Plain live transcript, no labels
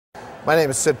My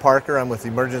name is Sid Parker. I'm with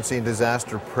Emergency and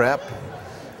Disaster Prep.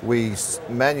 We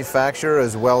manufacture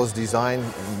as well as design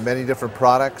many different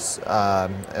products,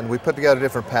 and we put together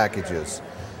different packages.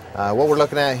 What we're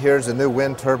looking at here is a new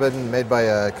wind turbine made by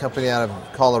a company out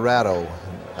of Colorado,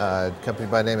 a company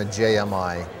by the name of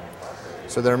JMI.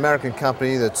 So they're an American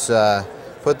company that's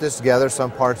put this together. Some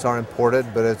parts are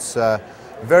imported, but it's a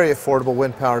very affordable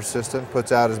wind power system.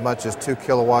 Puts out as much as 2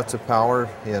 kilowatts of power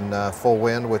in full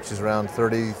wind, which is around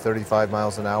 30-35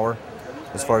 miles an hour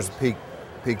as far as the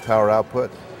peak power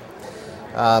output.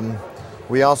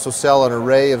 We also sell an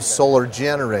array of solar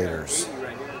generators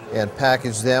and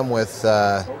package them with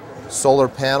solar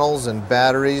panels and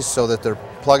batteries so that they're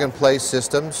plug-and-play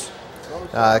systems.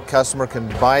 Customer can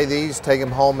buy these, take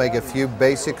them home, make a few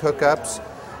basic hookups,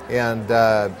 and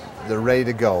they're ready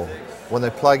to go. When they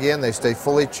plug in, they stay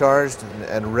fully charged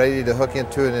and ready to hook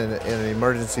into it in an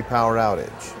emergency power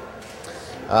outage.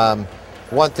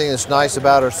 One thing that's nice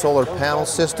about our solar panel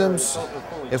systems,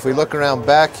 if we look around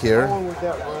back here,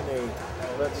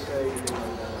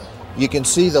 you can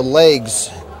see the legs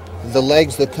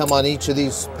that come on each of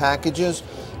these packages.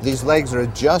 These legs are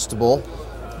adjustable.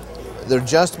 They're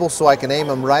adjustable so I can aim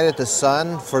them right at the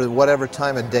sun for whatever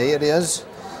time of day it is.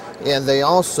 And they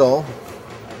also,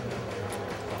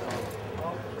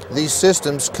 these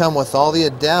systems come with all the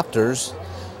adapters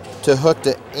to hook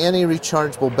to any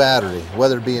rechargeable battery,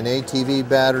 whether it be an ATV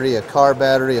battery, a car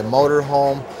battery, a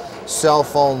motorhome, cell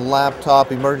phone,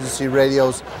 laptop, emergency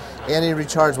radios, any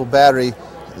rechargeable battery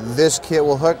this kit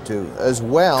will hook to, as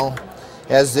well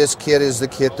as this kit is the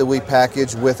kit that we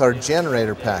package with our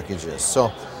generator packages.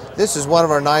 So this is one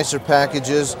of our nicer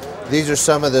packages. These are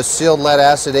some of the sealed lead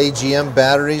acid AGM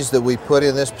batteries that we put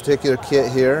in this particular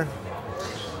kit here.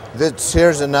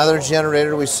 Here's another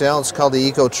generator we sell. It's called the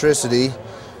Ecotricity.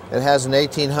 It has an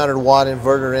 1800 watt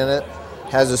inverter in it.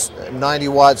 Has a 90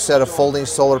 watt set of folding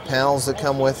solar panels that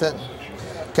come with it.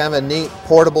 Kind of a neat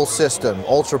portable system,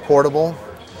 ultra portable.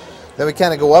 Then we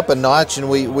kind of go up a notch, and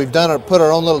we've put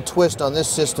our own little twist on this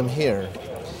system here.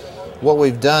 What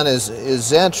we've done is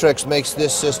Xantrex makes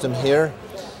this system here.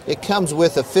 It comes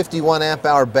with a 51 amp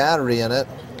hour battery in it,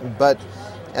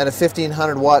 and a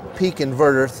 1500 watt peak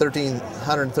inverter,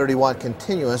 1330 watt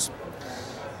continuous.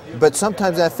 But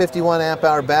sometimes that 51 amp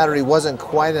hour battery wasn't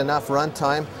quite enough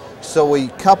runtime, so we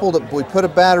put a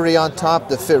battery on top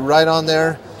that fit right on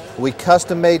there. We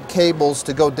custom made cables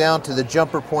to go down to the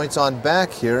jumper points on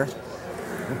back here.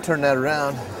 Let me turn that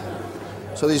around.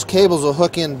 So these cables will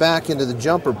hook in back into the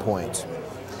jumper points.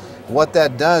 What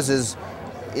that does is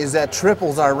that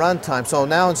triples our runtime. So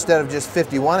now instead of just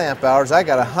 51 amp hours, I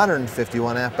got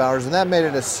 151 amp hours, and that made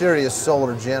it a serious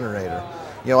solar generator.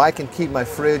 You know, I can keep my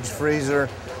fridge, freezer,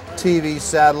 TV,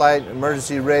 satellite,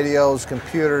 emergency radios,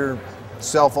 computer,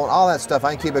 cell phone, all that stuff.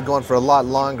 I can keep it going for a lot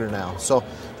longer now. So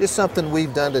just something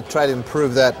we've done to try to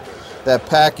improve that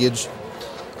package.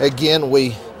 Again,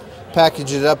 we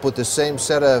package it up with the same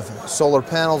set of solar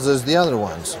panels as the other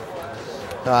ones.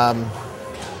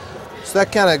 So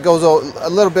that kind of goes a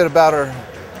little bit about our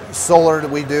solar that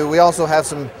we do. We also have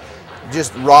some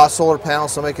just raw solar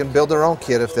panels, so somebody can build their own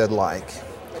kit if they'd like.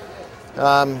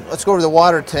 Let's go over the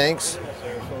water tanks.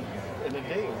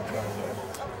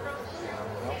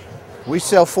 We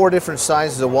sell 4 different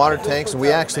sizes of water tanks, and we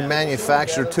actually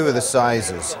manufacture 2 of the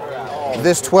sizes.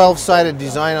 This 12-sided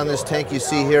design on this tank you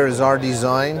see here is our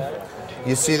design.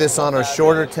 You see this on our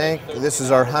shorter tank. This is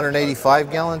our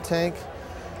 185-gallon tank.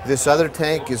 This other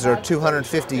tank is our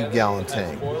 250-gallon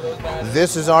tank.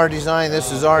 This is our design.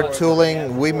 This is our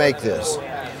tooling. We make this.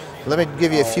 Let me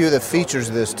give you a few of the features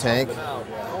of this tank.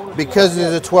 Because it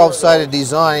is a 12-sided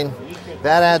design,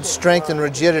 that adds strength and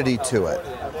rigidity to it.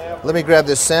 Let me grab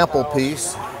this sample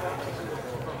piece.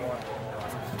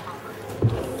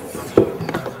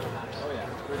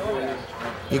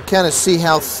 You kind of see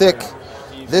how thick.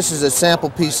 This is a sample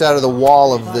piece out of the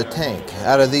wall of the tank,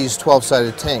 out of these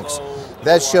 12-sided tanks.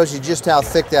 That shows you just how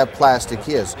thick that plastic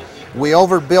is. We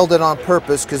overbuild it on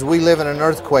purpose because we live in an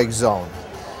earthquake zone.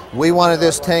 We wanted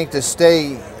this tank to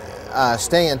stay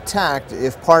intact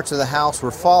if parts of the house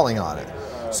were falling on it.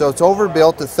 So it's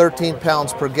overbuilt to 13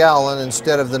 pounds per gallon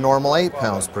instead of the normal 8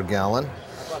 pounds per gallon.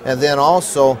 And then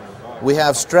also we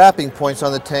have strapping points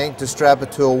on the tank to strap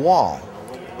it to a wall.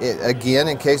 Again,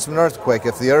 in case of an earthquake,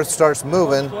 if the earth starts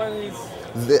moving,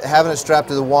 having it strapped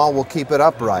to the wall will keep it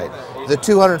upright. The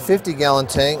 250-gallon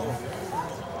tank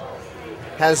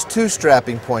has 2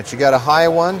 strapping points. You got a high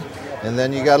one, and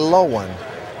then you got a low one.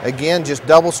 Again, just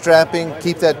double strapping,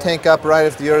 keep that tank upright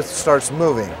if the earth starts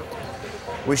moving.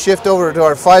 We shift over to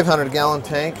our 500-gallon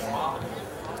tank.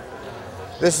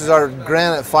 This is our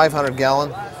granite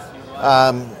 500-gallon.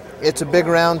 It's a big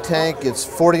round tank. It's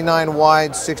 49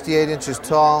 wide, 68 inches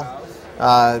tall.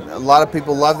 A lot of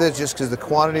people love this just because the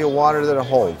quantity of water that it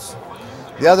holds.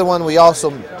 The other one we also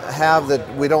have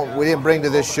that we didn't bring to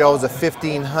this show is a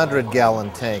 1,500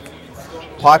 gallon tank.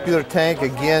 Popular tank.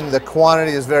 Again, the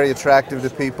quantity is very attractive to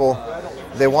people.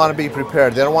 They want to be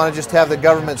prepared. They don't want to just have the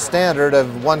government standard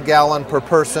of 1 gallon per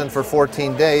person for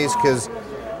 14 days, because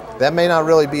that may not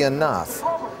really be enough.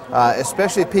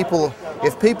 Especially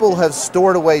if people have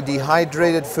stored away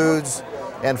dehydrated foods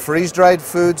and freeze-dried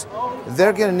foods,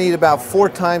 they're going to need about 4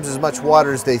 times as much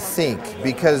water as they think,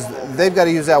 because they've got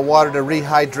to use that water to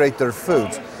rehydrate their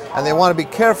foods. And they want to be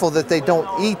careful that they don't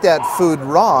eat that food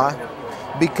raw,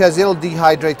 because it'll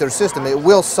dehydrate their system. It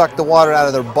will suck the water out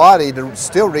of their body to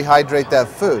still rehydrate that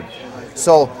food.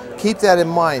 So keep that in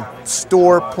mind.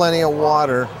 Store plenty of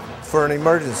water for an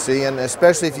emergency, and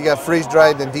especially if you got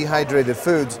freeze-dried and dehydrated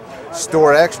foods,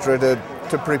 store extra to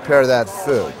prepare that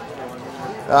food.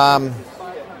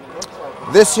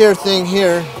 This here thing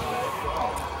here,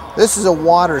 this is a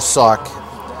water sock.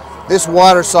 This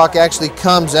water sock actually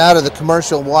comes out of the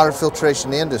commercial water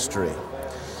filtration industry.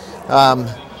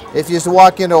 If you used to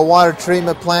walk into a water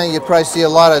treatment plant, you'd probably see a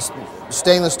lot of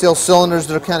stainless steel cylinders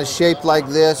that are kind of shaped like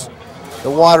this. The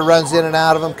water runs in and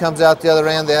out of them, comes out the other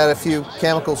end, they add a few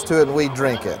chemicals to it, and we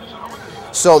drink it.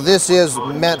 So this is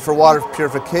meant for water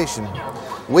purification.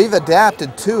 We've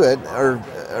adapted to it, or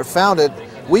found it.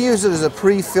 We use it as a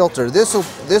pre-filter. This will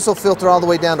filter all the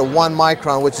way down to 1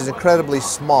 micron, which is incredibly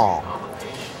small.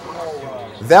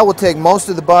 That will take most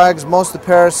of the bugs, most of the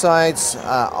parasites,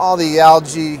 all the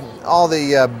algae, all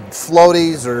the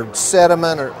floaties or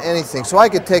sediment or anything. So I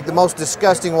could take the most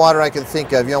disgusting water I could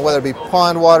think of, whether it be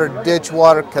pond water, ditch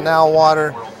water, canal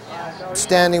water,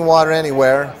 standing water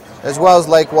anywhere, as well as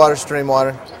lake water, stream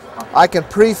water. I can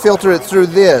pre-filter it through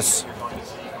this.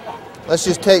 Let's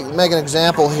just make an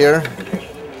example here.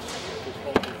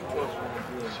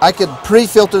 I could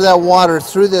pre-filter that water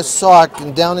through this sock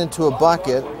and down into a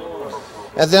bucket,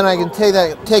 and then I can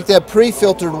take that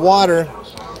pre-filtered water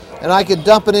and I could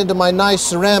dump it into my nice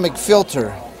ceramic filter.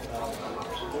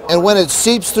 And when it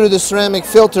seeps through the ceramic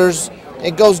filters,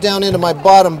 it goes down into my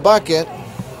bottom bucket.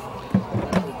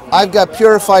 I've got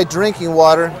purified drinking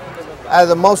water out of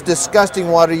the most disgusting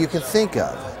water you can think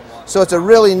of. So it's a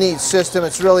really neat system.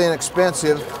 It's really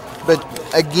inexpensive, but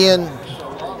again,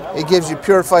 it gives you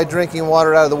purified drinking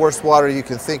water out of the worst water you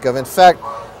can think of. In fact,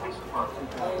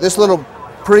 this little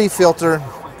pre-filter,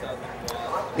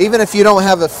 even if you don't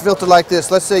have a filter like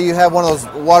this, let's say you have one of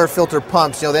those water filter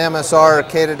pumps, the MSR or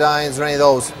Katadines or any of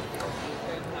those.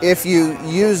 If you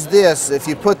use this, if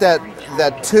you put that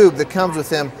tube that comes with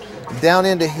them down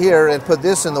into here and put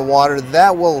this in the water,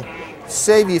 that will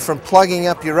save you from plugging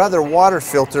up your other water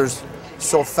filters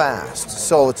so fast.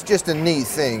 So it's just a neat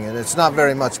thing, and it's not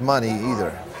very much money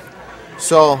either.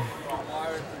 So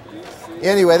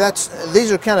anyway,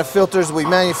 these are kind of filters we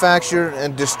manufacture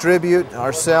and distribute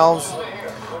ourselves.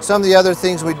 Some of the other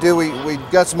things we do, we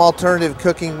got some alternative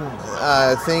cooking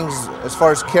things as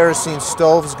far as kerosene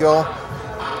stoves go.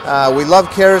 We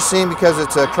love kerosene because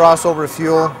it's a crossover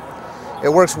fuel. It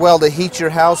works well to heat your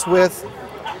house with,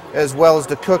 as well as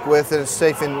to cook with, and it's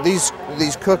safe in these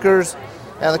cookers,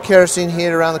 and the kerosene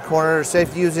heater around the corner are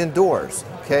safe to use indoors.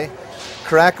 Okay,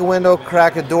 crack a window,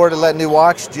 crack a door to let new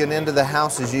oxygen into the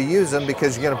house as you use them,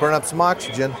 because you're going to burn up some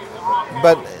oxygen,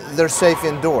 but they're safe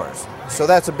indoors. So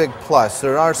that's a big plus.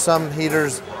 There are some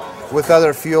heaters with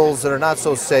other fuels that are not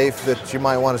so safe that you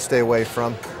might want to stay away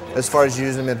from. As far as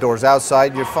using them indoors,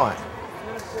 outside you're fine.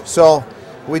 So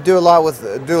we do a lot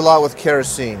with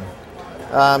kerosene.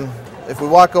 If we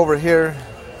walk over here,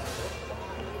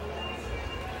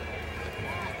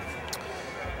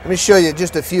 let me show you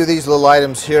just a few of these little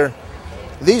items here.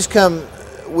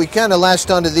 We kind of latched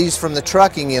onto these from the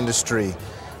trucking industry.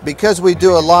 Because we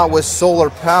do a lot with solar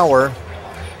power,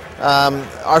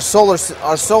 our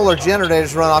solar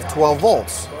generators run off 12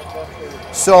 volts.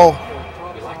 So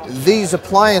these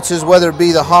appliances, whether it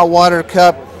be the hot water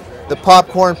cup, the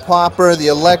popcorn popper, the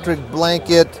electric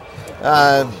blanket,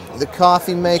 the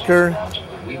coffee maker,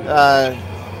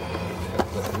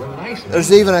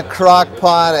 there's even a crock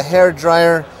pot, a hair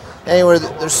dryer. Anyway,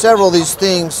 there's several of these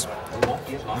things.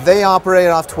 They operate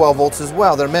off 12 volts as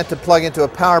well. They're meant to plug into a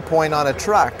power point on a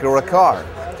truck or a car.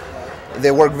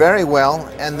 They work very well,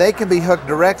 and they can be hooked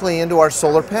directly into our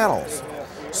solar panels.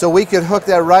 So we could hook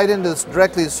that right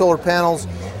directly to the solar panels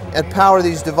and power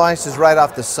these devices right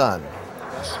off the sun.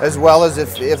 As well as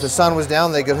if the sun was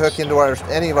down, they could hook into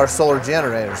any of our solar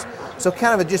generators. So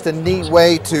kind of just a neat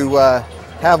way to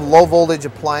have low voltage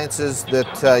appliances that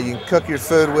you can cook your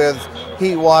food with,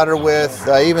 heat water with,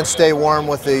 even stay warm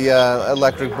with the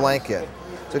electric blanket.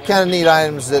 So kind of neat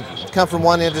items that come from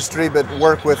one industry but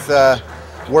work with the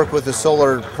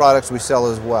solar products we sell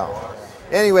as well.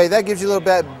 Anyway, that gives you a little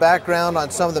bit of background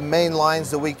on some of the main lines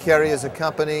that we carry as a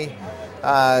company.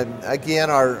 Again,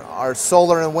 our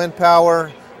solar and wind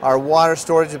power, our water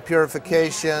storage and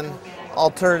purification,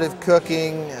 alternative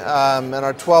cooking, and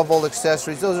our 12-volt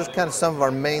accessories. Those are kind of some of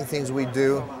our main things we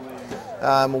do.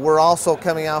 We're also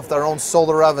coming out with our own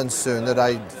solar oven soon that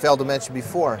I failed to mention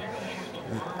before.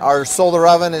 Our solar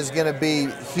oven is going to be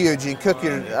huge. You can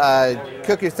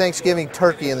cook your Thanksgiving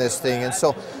turkey in this thing, and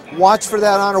so watch for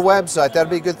that on our website. That'd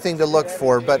be a good thing to look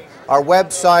for. But our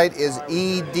website is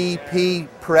edpprep.com.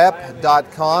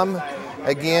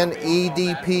 Again,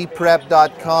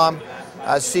 edpprep.com.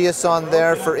 See us on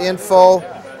there for info.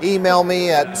 Email me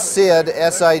at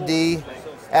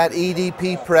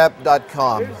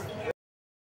sid@edpprep.com.